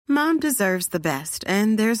Mom deserves the best,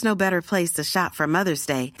 and there's no better place to shop for Mother's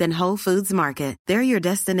Day than Whole Foods Market. They're your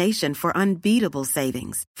destination for unbeatable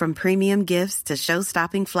savings, from premium gifts to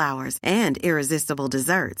show-stopping flowers and irresistible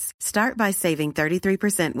desserts. Start by saving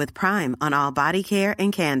 33% with Prime on all body care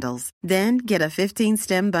and candles. Then get a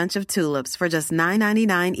 15-stem bunch of tulips for just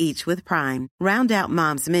 $9.99 each with Prime. Round out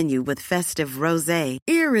Mom's menu with festive rosé,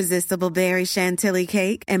 irresistible berry chantilly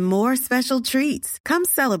cake, and more special treats. Come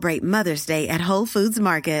celebrate Mother's Day at Whole Foods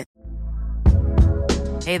Market.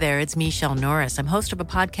 Hey there, it's Michelle Norris. I'm host of a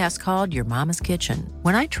podcast called Your Mama's Kitchen.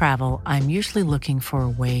 When I travel, I'm usually looking for a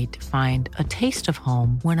way to find a taste of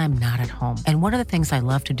home when I'm not at home. And one of the things I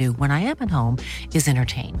love to do when I am at home is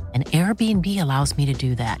entertain. And Airbnb allows me to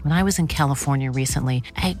do that. When I was in California recently,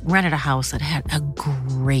 I rented a house that had a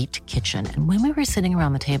great kitchen. And when we were sitting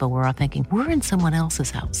around the table, we were all thinking, we're in someone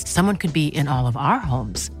else's house. Someone could be in all of our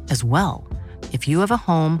homes as well. If you have a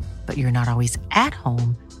home, but you're not always at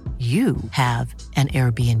home, you have an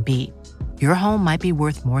Airbnb. Your home might be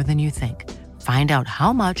worth more than you think. Find out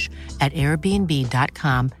how much at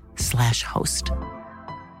airbnb.com/host. Down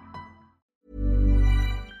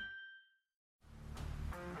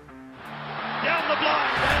the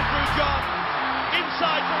blind, Andrew John.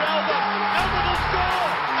 Inside for Albert. Albert will score.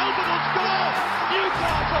 Albert will score.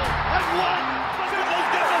 Newcastle have won. Fiddler's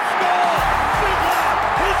going to score. Fiddler,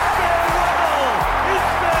 his farewell. His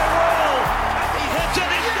farewell. And he hits it.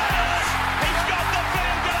 He's got it. He's got the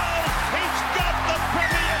field goal. He's got the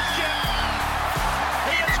premiership.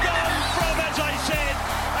 He has gone from, as I said,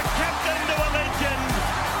 a captain to a legend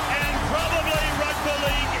and probably rugby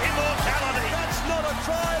league immortality. That's not a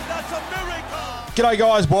try. That's a miracle. G'day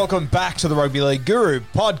guys, welcome back to the Rugby League Guru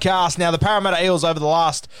podcast. Now the Parramatta Eels over the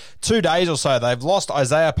last 2 days or so, they've lost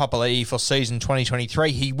Isaiah Papali'i for season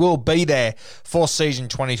 2023. He will be there for season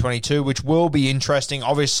 2022, which will be interesting.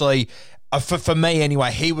 Obviously, for me anyway,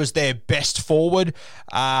 he was their best forward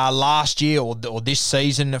last year or this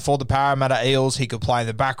season for the Parramatta Eels. He could play in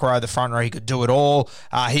the back row, the front row, he could do it all.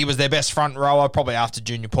 He was their best front rower, probably after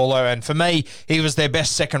Junior Paulo, and for me, he was their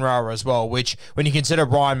best second rower as well, which when you consider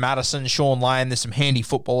Brian Madison, Sean Lane, there's some handy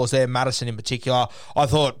footballers there, Madison in particular. I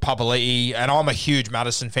thought Papali'i, and I'm a huge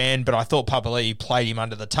Madison fan, but I thought Papali'i played him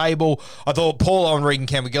under the table. I thought Paulo and Regan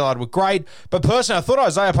Campbell-Gillard were great, but personally, I thought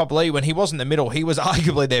Isaiah Papali'i, when he was in the middle, he was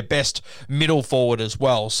arguably their best middle forward as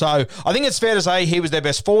well. So I think it's fair to say he was their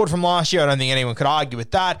best forward from last year. I don't think anyone could argue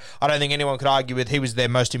with that. I don't think anyone could argue with he was their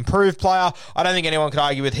most improved player. I don't think anyone could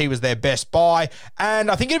argue with he was their best buy.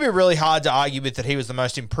 And I think it'd be really hard to argue with that he was the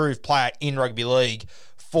most improved player in rugby league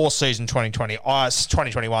for season 2021. I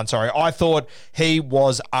thought he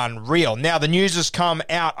was unreal. Now, the news has come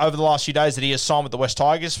out over the last few days that he has signed with the West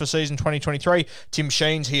Tigers for season 2023. Tim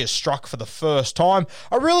Sheens, he has struck for the first time.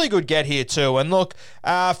 A really good get here too. And look,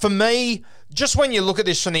 for me, just when you look at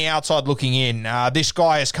this from the outside looking in, this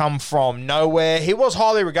guy has come from nowhere. He was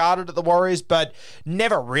highly regarded at the Warriors, but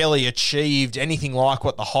never really achieved anything like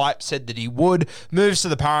what the hype said that he would. Moves to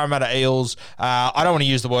the Parramatta Eels. I don't want to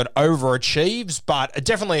use the word overachieves, but it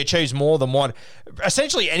definitely achieves more than what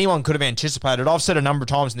essentially anyone could have anticipated. I've said a number of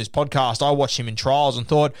times in this podcast, I watched him in trials and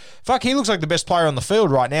thought, fuck, he looks like the best player on the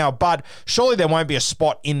field right now, but surely there won't be a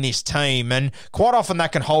spot in this team. And quite often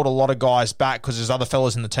that can hold a lot of guys back because there's other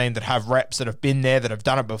fellas in the team that have reps that have been there, that have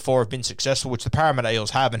done it before, have been successful, which the Parramatta Eels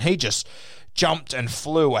have, and he just jumped and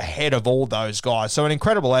flew ahead of all those guys. So an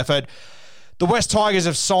incredible effort. The West Tigers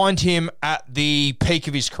have signed him at the peak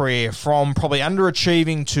of his career, from probably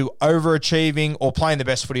underachieving to overachieving or playing the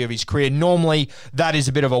best footy of his career. Normally, that is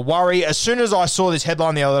a bit of a worry. As soon as I saw this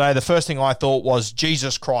headline the other day, the first thing I thought was,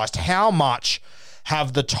 Jesus Christ, how much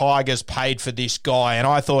have the Tigers paid for this guy? And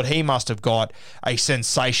I thought he must have got a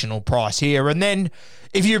sensational price here. And then,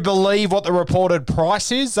 if you believe what the reported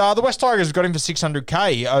price is, the West Tigers got him for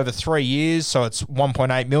 $600K over 3 years, so it's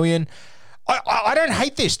 $1.8 million. I don't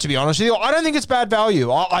hate this, to be honest with you. I don't think it's bad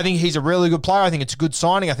value. I think he's a really good player. I think it's a good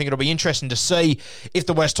signing. I think it'll be interesting to see if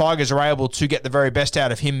the West Tigers are able to get the very best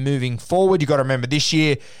out of him moving forward. You've got to remember this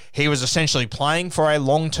year he was essentially playing for a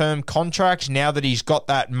long-term contract. Now that he's got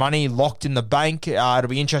that money locked in the bank, it'll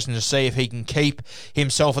be interesting to see if he can keep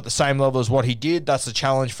himself at the same level as what he did. That's the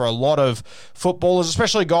challenge for a lot of footballers,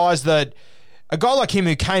 especially guys that... A guy like him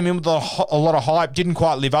who came in with a lot of hype, didn't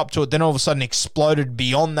quite live up to it, then all of a sudden exploded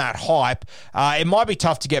beyond that hype. It might be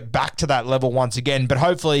tough to get back to that level once again, but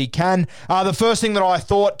hopefully he can. The first thing that I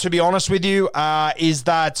thought, to be honest with you, is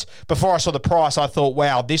that before I saw the price, I thought,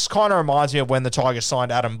 wow, this kind of reminds me of when the Tigers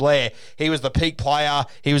signed Adam Blair. He was the peak player.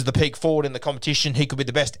 He was the peak forward in the competition. He could be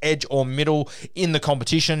the best edge or middle in the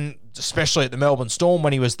competition. especially at the Melbourne Storm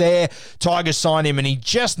when he was there. Tigers signed him and he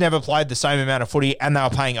just never played the same amount of footy, and they were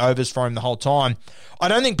paying overs for him the whole time. I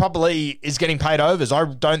don't think Papali'i is getting paid overs. I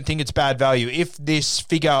don't think it's bad value. If this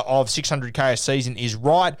figure of 600k a season is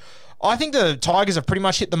right, I think the Tigers have pretty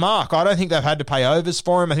much hit the mark. I don't think they've had to pay overs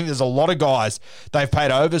for him. I think there's a lot of guys they've paid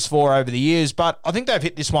overs for over the years, but I think they've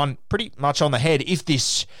hit this one pretty much on the head if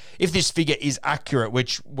this figure is accurate,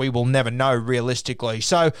 which we will never know realistically.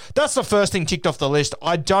 So that's the first thing ticked off the list.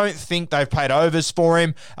 I don't think they've paid overs for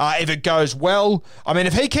him. If it goes well, I mean,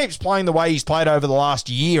 if he keeps playing the way he's played over the last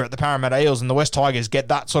year at the Parramatta Eels and the West Tigers get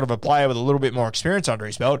that sort of a player with a little bit more experience under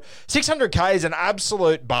his belt, 600k is an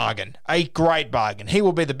absolute bargain, a great bargain. He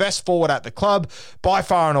will be the best forward at the club by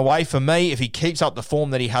far and away for me. If he keeps up the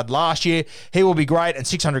form that he had last year, he will be great, and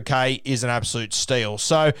 600k is an absolute steal.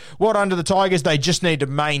 So what under the Tigers, they just need to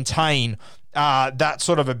maintain that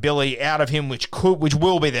sort of ability out of him, which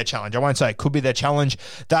will be their challenge. I won't say it could be their challenge.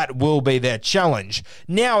 That will be their challenge.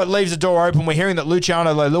 Now it leaves the door open. We're hearing that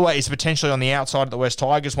Luciano Leilua is potentially on the outside of the West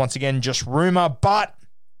Tigers. Once again, just rumour, but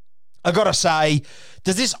I got to say,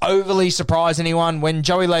 does this overly surprise anyone when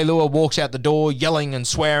Joey Leilua walks out the door yelling and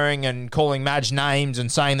swearing and calling Madge names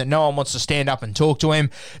and saying that no one wants to stand up and talk to him?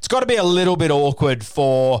 It's got to be a little bit awkward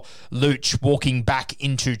for Luch walking back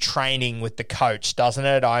into training with the coach, doesn't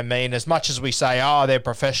it? I mean, as much as we say, oh, they're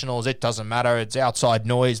professionals, it doesn't matter, it's outside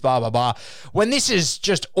noise, blah, blah, blah. When this is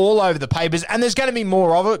just all over the papers, and there's going to be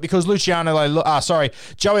more of it because Joey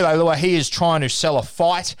Leilua, he is trying to sell a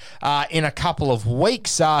fight in a couple of weeks,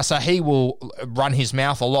 so he will run his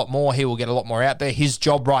mouth a lot more. He will get a lot more out there. His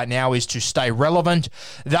job right now is to stay relevant.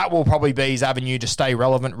 That will probably be his avenue to stay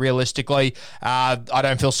relevant realistically. I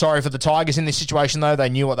don't feel sorry for the Tigers in this situation though. They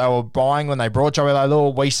knew what they were buying when they brought Joey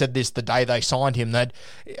Leilua. We said this the day they signed him, that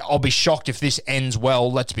I'll be shocked if this ends well.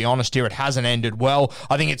 Let's be honest here, it hasn't ended well.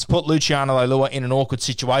 I think it's put Luciano Leilua in an awkward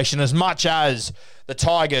situation, as much as the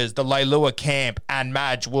Tigers, the Leilua camp, and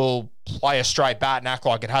Madge will play a straight bat and act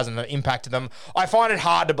like it hasn't impacted them. I find it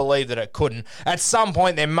hard to believe that it couldn't. At some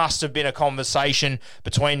point, there must have been a conversation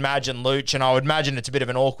between Madge and Luch, and I would imagine it's a bit of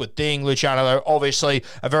an awkward thing. Luciano, obviously,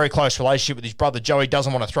 a very close relationship with his brother Joey,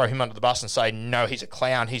 doesn't want to throw him under the bus and say, no, he's a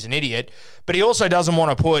clown, he's an idiot, but he also doesn't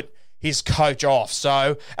want to put his coach off.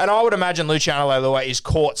 So, and I would imagine Luciano Leilua is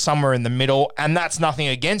caught somewhere in the middle, and that's nothing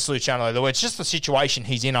against Luciano Leilua. It's just the situation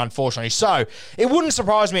he's in, unfortunately. So, it wouldn't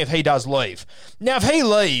surprise me if he does leave. Now, if he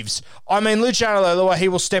leaves, I mean, Luciano Leilua, he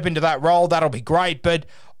will step into that role. That'll be great. But,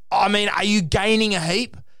 I mean, are you gaining a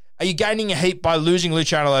heap? Are you gaining a heap by losing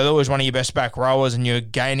Luciano Leilua as one of your best back rowers and you're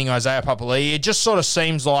gaining Isaiah Papali'i? It just sort of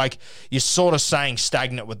seems like you're sort of staying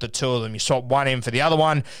stagnant with the two of them. You swap one in for the other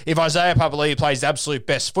one. If Isaiah Papali'i plays the absolute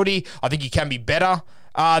best footy, I think he can be better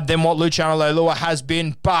than what Luciano Leilua has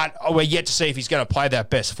been, but we're yet to see if he's going to play that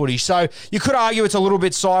best footy. So you could argue it's a little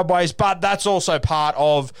bit sideways, but that's also part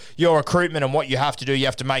of your recruitment and what you have to do. You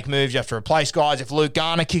have to make moves, you have to replace guys. If Luke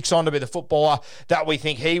Garner kicks on to be the footballer that we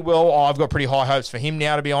think he will, I've got pretty high hopes for him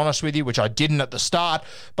now, to be honest with you, which I didn't at the start,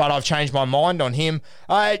 but I've changed my mind on him.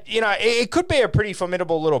 It could be a pretty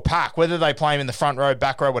formidable little pack, whether they play him in the front row,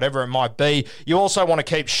 back row, whatever it might be. You also want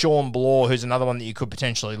to keep Sean Bloor, who's another one that you could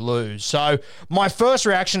potentially lose. So my first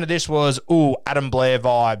reaction to this was, Adam Blair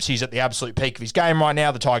vibes. He's at the absolute peak of his game right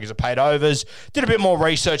now. The Tigers have paid overs. Did a bit more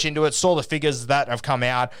research into it, saw the figures that have come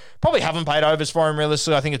out. Probably haven't paid overs for him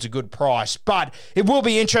realistically. I think it's a good price. But it will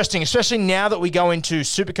be interesting, especially now that we go into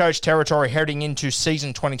Supercoach territory heading into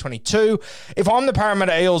season 2022. If I'm the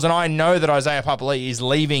Parramatta Eels and I know that Isaiah Papali'i is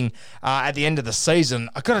leaving at the end of the season,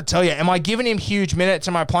 I've got to tell you, am I giving him huge minutes?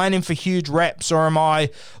 Am I playing him for huge reps? Or am I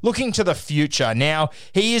looking to the future? Now,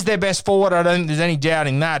 he is their best forward. I don't think there's any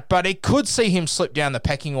doubting that. But it could see him slip down the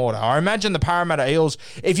pecking order. I imagine the Parramatta Eels,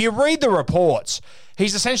 if you read the reports,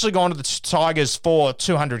 he's essentially gone to the Tigers for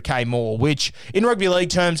 200k more, which in rugby league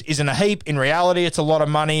terms isn't a heap. In reality, it's a lot of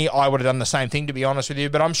money. I would have done the same thing, to be honest with you.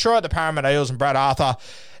 But I'm sure at the Parramatta Eels and Brad Arthur,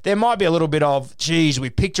 there might be a little bit of, geez, we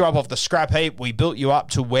picked you up off the scrap heap. We built you up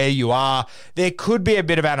to where you are. There could be a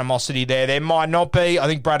bit of animosity there. There might not be. I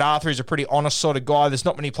think Brad Arthur is a pretty honest sort of guy. There's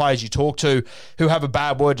not many players you talk to who have a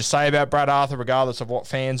bad word to say about Brad Arthur, regardless of what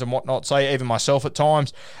fans and whatnot say, even myself at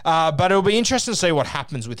times. But it'll be interesting to see what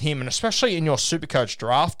happens with him, and especially in your Supercoach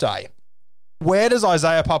draft day. Where does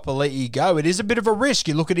Isaiah Papali'i go? It is a bit of a risk.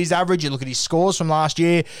 You look at his average, you look at his scores from last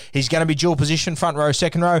year. He's going to be dual position, front row,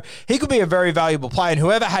 second row. He could be a very valuable player, and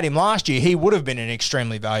whoever had him last year, he would have been an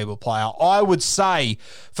extremely valuable player. I would say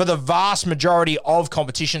for the vast majority of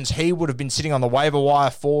competitions, he would have been sitting on the waiver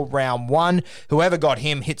wire for round one. Whoever got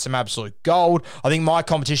him hit some absolute gold. I think my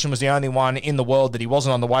competition was the only one in the world that he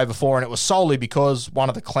wasn't on the waiver for, and it was solely because one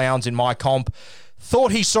of the clowns in my comp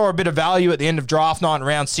thought he saw a bit of value at the end of draft night in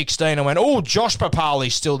round 16 and went, oh, Josh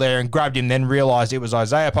Papali's still there, and grabbed him, then realised it was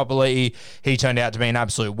Isaiah Papali'i. He turned out to be an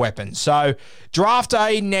absolute weapon. So draft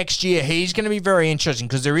day next year, he's going to be very interesting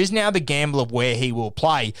because there is now the gamble of where he will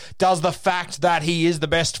play. Does the fact that he is the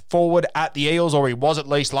best forward at the Eels, or he was at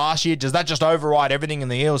least last year, does that just override everything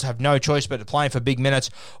and the Eels have no choice but to play him for big minutes?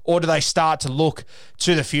 Or do they start to look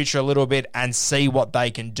to the future a little bit and see what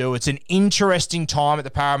they can do? It's an interesting time at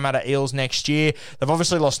the Parramatta Eels next year. They've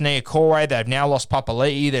obviously lost Niokore. They've now lost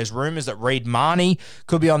Papali'i. There's rumours that Reed Mahoney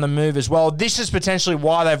could be on the move as well. This is potentially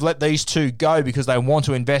why they've let these two go, because they want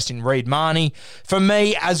to invest in Reed Mahoney. For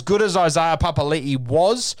me, as good as Isaiah Papali'i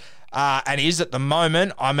was, and is at the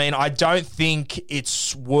moment, I mean, I don't think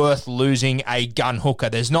it's worth losing a gun hooker.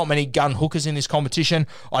 There's not many gun hookers in this competition.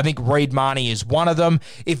 I think Reed Mahoney is one of them.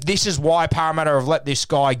 If this is why Parramatta have let this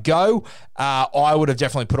guy go, I would have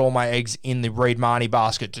definitely put all my eggs in the Reed Mahoney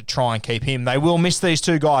basket to try and keep him. They will miss these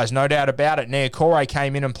two guys, no doubt about it. Niokore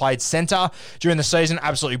came in and played centre during the season,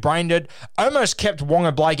 absolutely brained it. Almost kept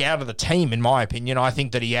Wonga Blake out of the team, in my opinion. I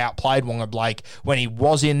think that he outplayed Wonga Blake when he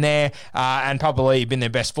was in there, and Papali'i had been their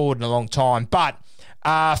best forward in a long time. But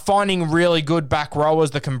finding really good back rowers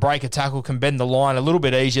that can break a tackle, can bend the line a little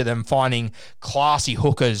bit easier than finding classy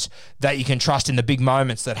hookers that you can trust in the big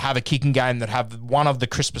moments, that have a kicking game, that have one of the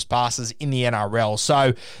crispest passes in the NRL.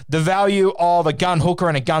 So the value of a gun hooker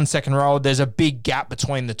and a gun second rower, there's a big gap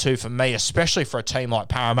between the two for me, especially for a team like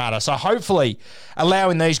Parramatta. So hopefully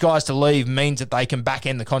allowing these guys to leave means that they can back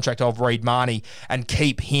end the contract of Reed Mahoney and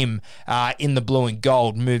keep him in the blue and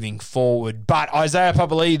gold moving forward. But Isaiah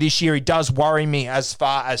Papali'i this year, he does worry me as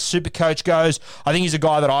far as Supercoach goes. I think he's a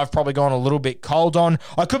guy that I've probably gone a little bit cold on.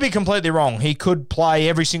 I could be completely wrong. He could play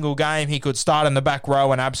every single game. He could start in the back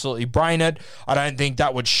row and absolutely brain it. I don't think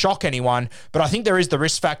that would shock anyone, but I think there is the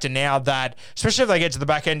risk factor now that, especially if they get to the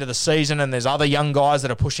back end of the season and there's other young guys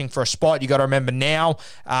that are pushing for a spot, you got to remember now,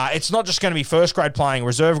 it's not just going to be first grade playing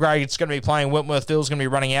reserve grade, it's going to be playing Wentworth. Phil's going to be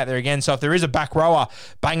running out there again. So if there is a back rower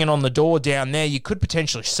banging on the door down there, you could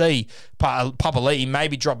potentially see Papali'i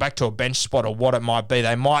maybe drop back to a bench spot or what it might be.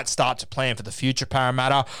 They might start to plan for the future,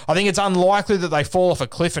 Parramatta. I think it's unlikely that they fall off a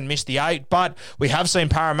cliff and miss the 8, but we have seen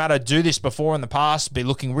Parramatta do this before in the past, be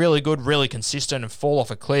looking really good, really consistent, and fall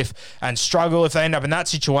off a cliff and struggle. If they end up in that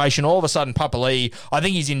situation, all of a sudden Papali'i, I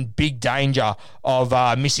think he's in big danger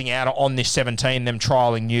of missing out on this 17, them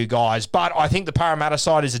trialling new guys. But I think the Parramatta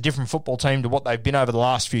side is a different football team to what they've been over the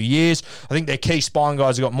last few years. I think their key spine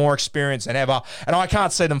guys have got more experience than ever, and I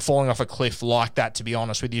can't see them falling off a cliff like that, to be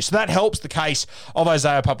honest with you. So that helps the case of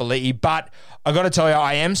Isaiah Papali'i, but I got to tell you,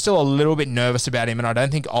 I am still a little bit nervous about him, and I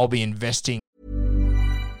don't think I'll be investing.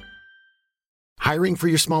 Hiring for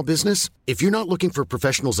your small business? If you're not looking for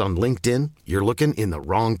professionals on LinkedIn, you're looking in the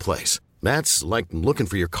wrong place. That's like looking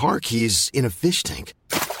for your car keys in a fish tank.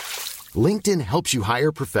 LinkedIn helps you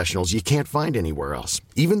hire professionals you can't find anywhere else,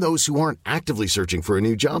 even those who aren't actively searching for a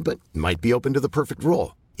new job but might be open to the perfect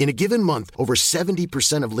role. In a given month, over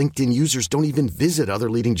 70% of LinkedIn users don't even visit other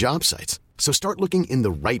leading job sites. So start looking in the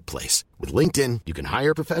right place. With LinkedIn, you can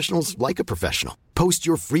hire professionals like a professional. Post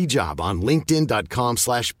your free job on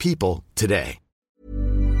linkedin.com/people today.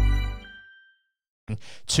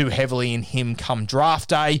 Too heavily in him come draft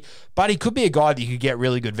day, but he could be a guy that you could get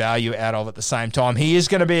really good value out of at the same time. He is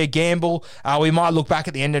going to be a gamble. We might look back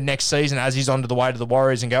at the end of next season as he's on to the way to the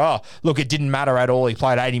Warriors and go, oh, look, it didn't matter at all. He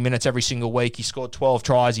played 80 minutes every single week. He scored 12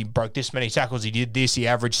 tries. He broke this many tackles. He did this. He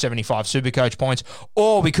averaged 75 Supercoach points.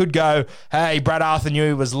 Or we could go, hey, Brad Arthur knew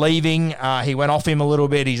he was leaving. He went off him a little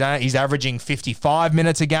bit. He's averaging 55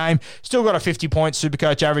 minutes a game. Still got a 50-point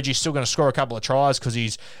Supercoach average. He's still going to score a couple of tries because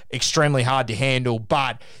he's extremely hard to handle.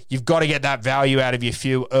 But you've got to get that value out of your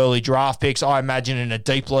few early draft picks. I imagine in a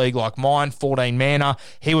deep league like mine, 14-manner,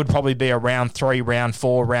 he would probably be a round 3, round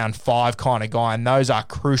 4, round 5 kind of guy, and those are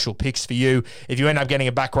crucial picks for you. If you end up getting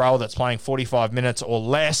a back row that's playing 45 minutes or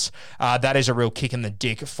less, that is a real kick in the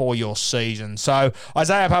dick for your season. So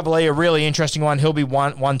Isaiah Papali'i, a really interesting one. He'll be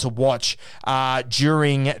one to watch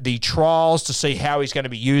during the trials to see how he's going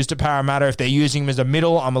to be used at Parramatta. If they're using him as a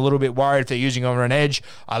middle, I'm a little bit worried. If they're using him on an edge,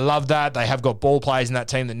 I love that. They have got ball players in that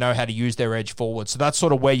team that know how to use their edge forward. So that's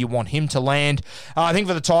sort of where you want him to land. I think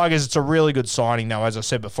for the Tigers, it's a really good signing, though. As I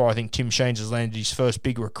said before, I think Tim Sheens has landed his first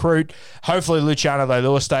big recruit. Hopefully Luciano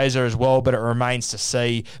Leilua stays there as well, but it remains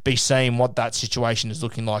to be seen what that situation is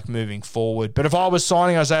looking like moving forward. But if I was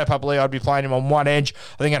signing Isaiah Papali'i, I'd be playing him on one edge.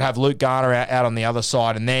 I think I'd have Luke Garner out on the other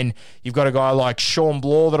side. And then you've got a guy like Sean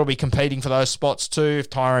Bloor that'll be competing for those spots too. If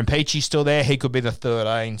Tyrone Peachy's still there, he could be the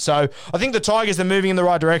 13. So I think the Tigers are moving in the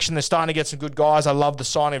right direction. They're starting to get some good guys guys. I love the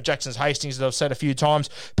signing of Jackson Hastings, as I've said a few times.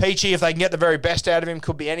 Peachy, if they can get the very best out of him,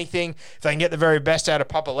 could be anything. If they can get the very best out of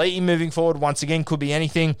Papali'i moving forward, once again, could be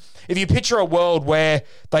anything. If you picture a world where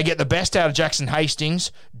they get the best out of Jackson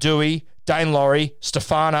Hastings, Dewey, Dane Laurie,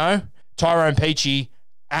 Stefano, Tyrone Peachy,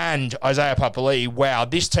 and Isaiah Papali'i, wow,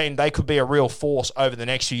 this team, they could be a real force over the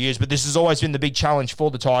next few years. But this has always been the big challenge for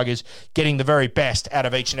the Tigers, getting the very best out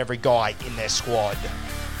of each and every guy in their squad.